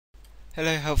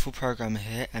Hello, Helpful Programmer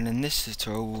here, and in this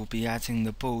tutorial we'll be adding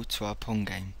the ball to our Pong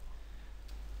game.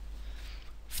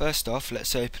 First off,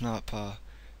 let's open up our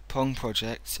Pong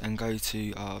project and go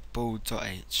to our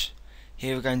ball.h.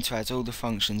 Here we're going to add all the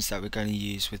functions that we're going to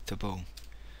use with the ball.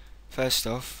 First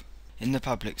off, in the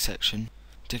public section,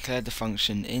 declare the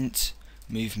function int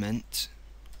movement,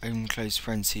 open close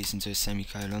parentheses into a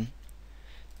semicolon,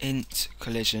 int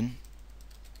collision,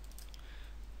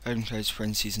 open close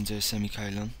parentheses into a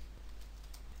semicolon,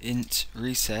 int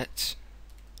reset,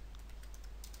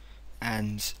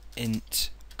 and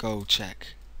int goal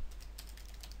check.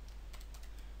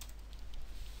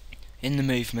 In the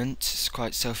movement, it's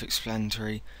quite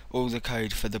self-explanatory. All the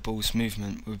code for the ball's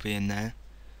movement will be in there.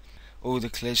 All the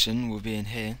collision will be in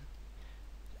here.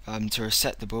 To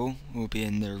reset the ball will be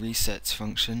in the reset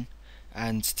function,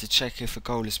 and to check if a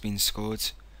goal has been scored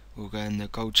will go in the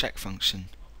goal check function.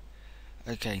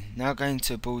 Okay, now going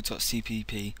to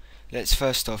ball.cpp, let's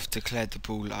first off declare the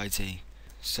ball ID.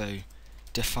 So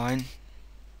define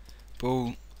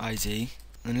ball ID,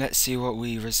 and let's see what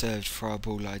we reserved for our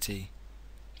ball ID.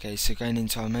 Okay, so going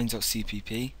into our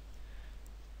main.cpp,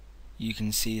 you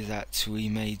can see that we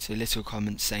made a little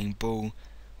comment saying ball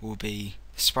will be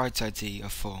sprite ID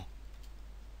of 4.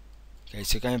 Okay,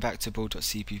 so going back to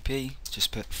ball.cpp,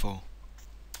 just put 4.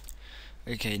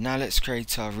 Okay, now let's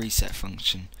create our reset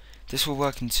function. This will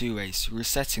work in two ways: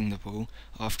 resetting the ball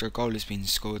after a goal has been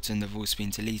scored and the ball's been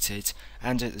deleted,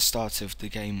 and at the start of the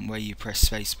game where you press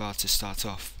spacebar to start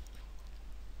off.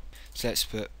 So let's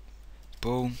put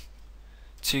ball,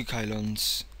 2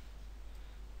 colons,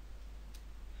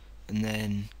 and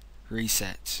then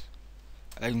reset,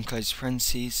 open close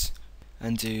parentheses,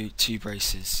 and do 2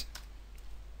 braces.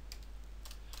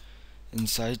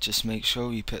 Inside, just make sure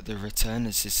we put the return,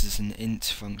 as this is an int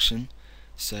function,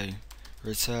 so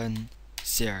return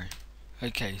 0.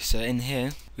 Okay, so in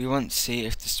here we want to see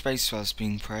if the spacebar is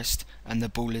being pressed and the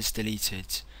ball is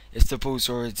deleted. If the ball's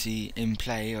already in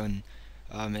play and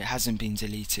it hasn't been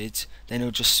deleted, then it'll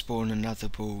just spawn another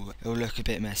ball. It'll look a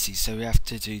bit messy, so we have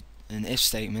to do an if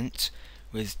statement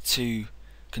with 2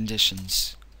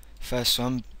 conditions. First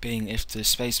one being if the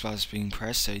spacebar is being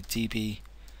pressed, so db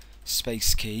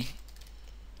space key.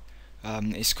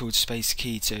 It's called space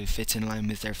key to fit in line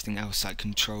with everything else like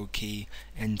control key,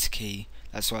 end key.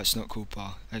 That's why it's not called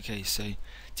bar. Okay, so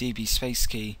db space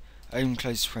key, open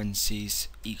close parentheses,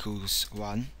 equals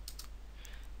 1.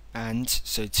 And,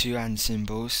 so 2 and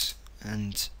symbols,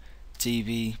 and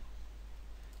db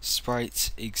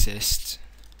sprite exists.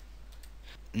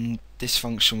 And this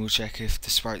function will check if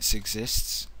the sprites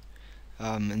exists.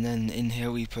 And then in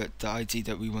here we put the ID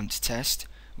that we want to test,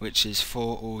 which is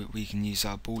 4, or we can use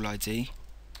our ball ID.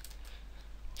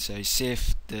 So see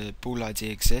if the ball ID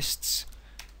exists,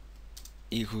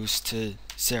 equals to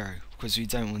 0, because we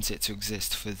don't want it to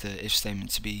exist for the if statement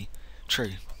to be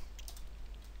true.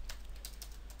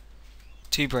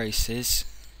 2 braces,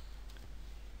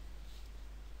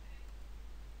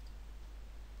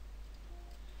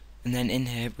 and then in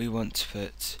here we want to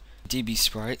put db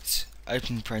sprite,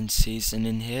 open parentheses, and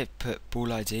in here put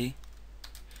ball ID,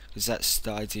 because that's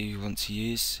the ID we want to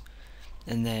use,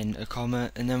 and then a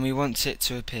comma, and then we want it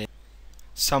to appear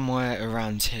somewhere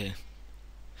around here.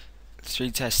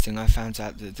 Through testing I found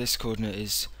out that this coordinate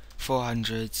is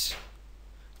 400,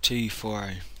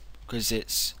 240, because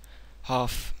it's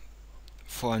half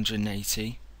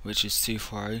 480, which is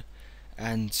 240,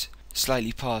 and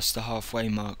slightly past the halfway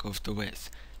mark of the width,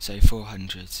 so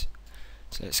 400.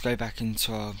 So let's go back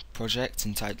into our project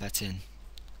and type that in.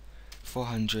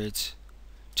 400,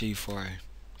 240,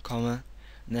 comma,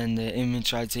 and then the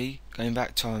image ID, going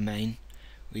back to our main,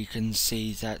 we can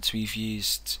see that we've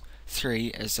used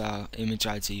 3 as our image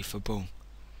ID for ball.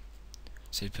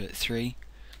 So put 3,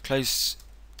 close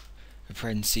the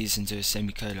parentheses and do a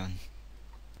semicolon.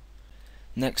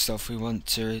 Next off, we want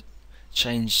to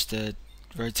change the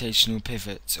rotational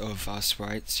pivot of our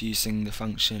sprites using the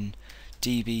function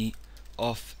db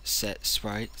offset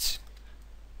sprite,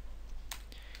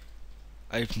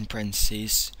 open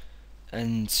parentheses,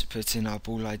 and put in our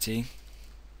ball ID,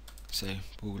 so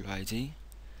ball ID,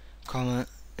 comma,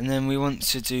 and then we want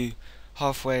to do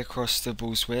halfway across the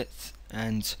ball's width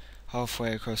and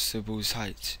halfway across the ball's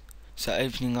height. So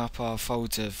opening up our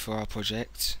folder for our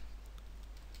project,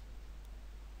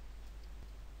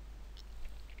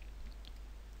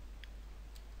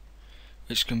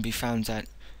 which can be found at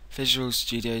Visual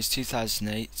Studios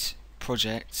 2008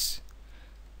 projects,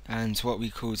 and what we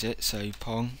called it, so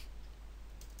Pong.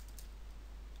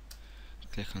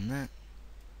 Click on that,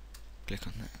 click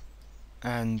on that,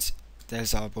 and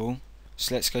there's our ball.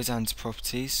 So let's go down to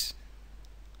properties,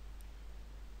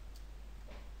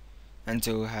 and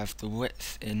it will have the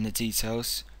width in the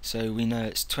details, so we know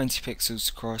it's 20 pixels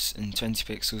across and 20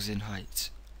 pixels in height.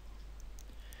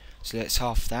 So let's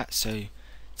half that, so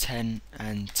 10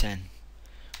 and 10.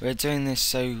 We're doing this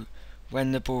so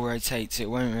when the ball rotates, it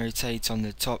won't rotate on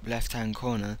the top left hand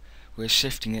corner, we're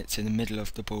shifting it to the middle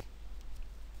of the ball.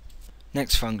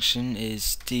 Next function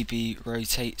is db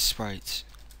rotate sprite.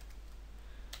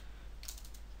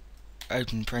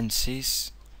 Open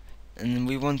parentheses, and then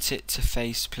we want it to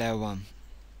face player 1,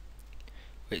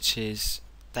 which is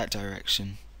that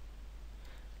direction,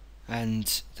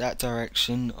 and that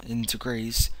direction in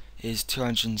degrees is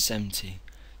 270.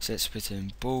 So let's put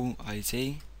in ball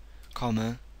ID,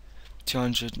 comma,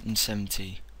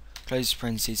 270, close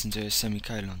parentheses and do a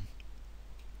semicolon.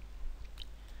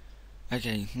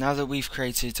 Okay, now that we've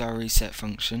created our reset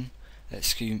function,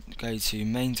 let's go to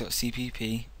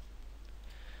main.cpp,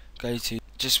 go to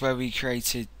just where we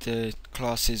created the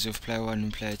classes of player 1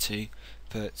 and player 2,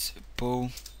 put ball,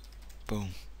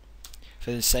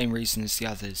 for the same reason as the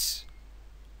others,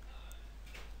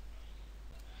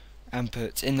 and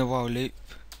put in the while loop,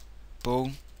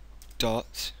 ball,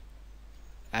 dot,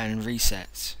 and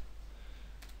reset,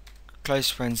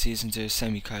 close parentheses and do a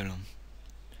semicolon,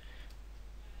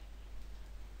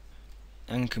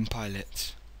 and compile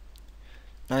it.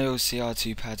 Now you'll see our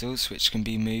two paddles, which can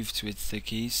be moved with the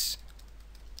keys,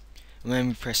 and when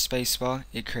we press spacebar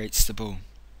it creates the ball.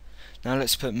 Now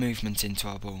let's put movement into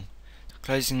our ball.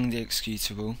 Closing the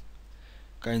executable,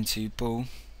 going to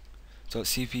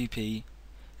ball.cpp,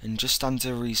 and just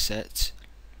under reset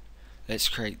let's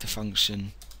create the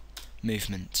function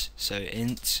movement. So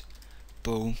int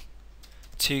ball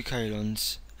 2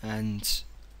 colons and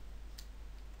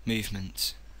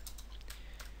movement.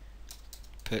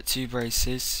 Put 2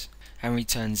 braces and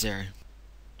return 0.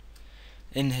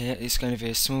 In here it's going to be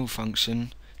a small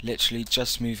function, literally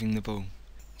just moving the ball.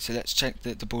 So let's check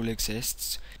that the ball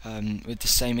exists with the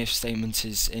same if statement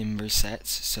as in reset.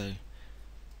 So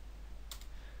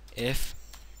if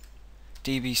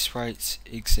db sprite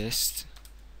exists,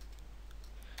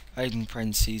 open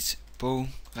parentheses, ball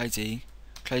ID,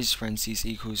 close parentheses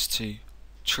equals to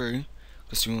true,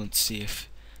 because we want to see if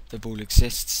the ball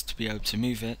exists to be able to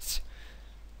move it.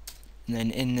 And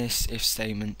then in this if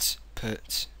statement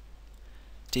put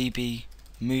db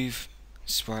move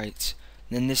sprite,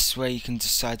 and then this is where you can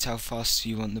decide how fast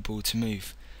you want the ball to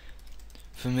move.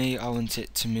 For me, I want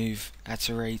it to move at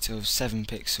a rate of 7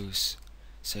 pixels,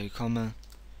 so comma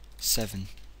 7,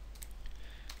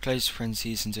 close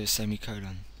parentheses and do a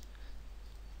semicolon.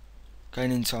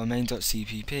 Going into our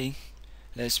main.cpp,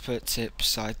 let's put it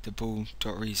beside the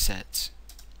ball.reset,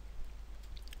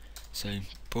 so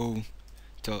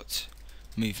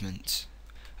ball.movement,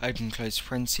 open close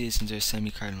parentheses and do a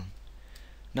semicolon.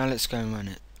 Now let's go and run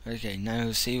it. Okay, now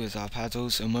you'll see with our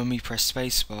paddles, and when we press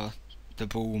spacebar the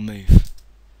ball will move.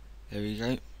 There we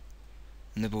go,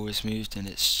 and the ball is moved and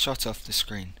it's shot off the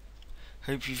screen.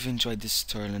 Hope you've enjoyed this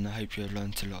tutorial and I hope you have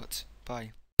learnt a lot.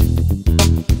 Bye.